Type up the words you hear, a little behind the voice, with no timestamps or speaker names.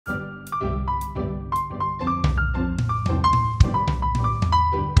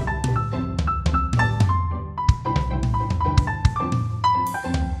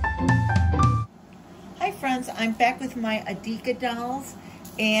back with my Adyka dolls,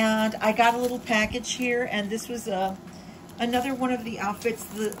 and I got a little package here, and this was another one of the outfits.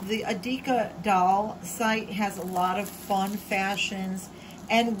 The Adyka doll site has a lot of fun fashions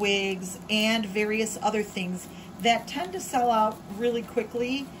and wigs and various other things that tend to sell out really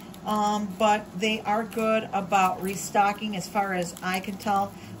quickly, but they are good about restocking as far as I can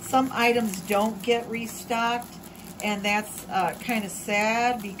tell. Some items don't get restocked, and that's kind of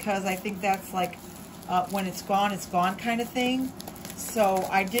sad, because I think that's like when it's gone kind of thing. So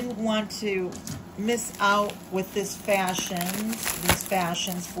I didn't want to miss out with these fashions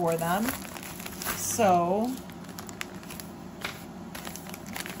for them. So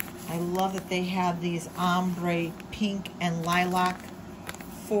I love that they have these ombre pink and lilac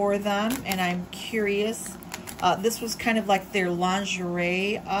for them, and I'm curious. This was kind of like their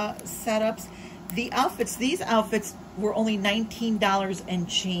lingerie setups. These outfits were only $19 and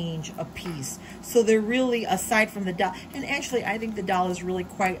change a piece. So they're really, aside from the doll, and actually I think the doll is really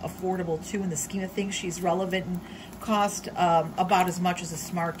quite affordable too in the scheme of things. She's relevant and cost about as much as a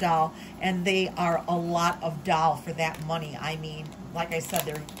smart doll, and they are a lot of doll for that money. I mean, like I said,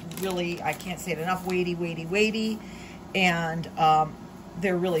 they're really, I can't say it enough, weighty, and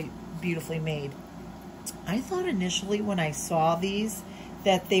they're really beautifully made. I thought initially when I saw these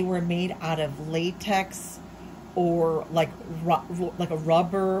that they were made out of latex or like a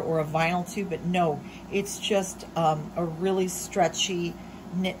rubber or a vinyl tube, but no, it's just a really stretchy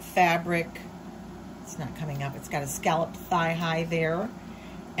knit fabric. It's not coming up. It's got a scalloped thigh high there,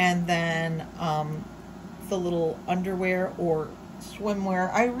 and then the little underwear or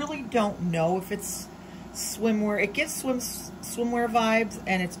swimwear. I really don't know if it's swimwear. It gives swimwear vibes,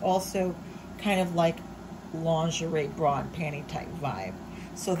 and it's also kind of like lingerie bra and panty type vibe.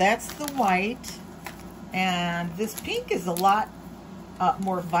 So that's the white, and this pink is a lot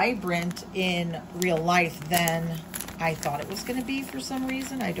more vibrant in real life than I thought it was going to be for some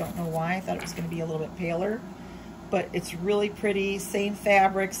reason. I don't know why. I thought it was going to be a little bit paler, but it's really pretty. Same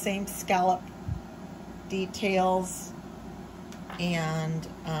fabric, same scallop details, and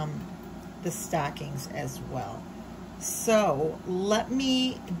the stockings as well. So let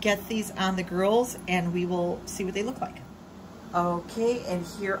me get these on the girls, and we will see what they look like. Okay, and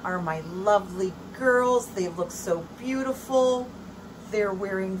here are my lovely girls. They look so beautiful. They're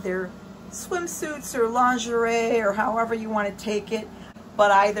wearing their swimsuits or lingerie or however you want to take it.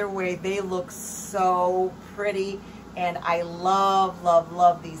 But either way, they look so pretty. And I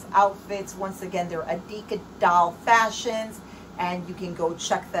love these outfits. Once again, they're Adyka doll fashions, and you can go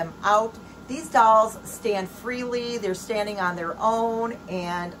check them out. These dolls stand freely. They're standing on their own,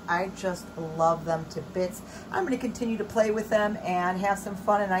 and I just love them to bits. I'm going to continue to play with them and have some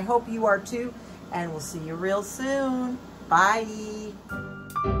fun, and I hope you are too. And we'll see you real soon. Bye.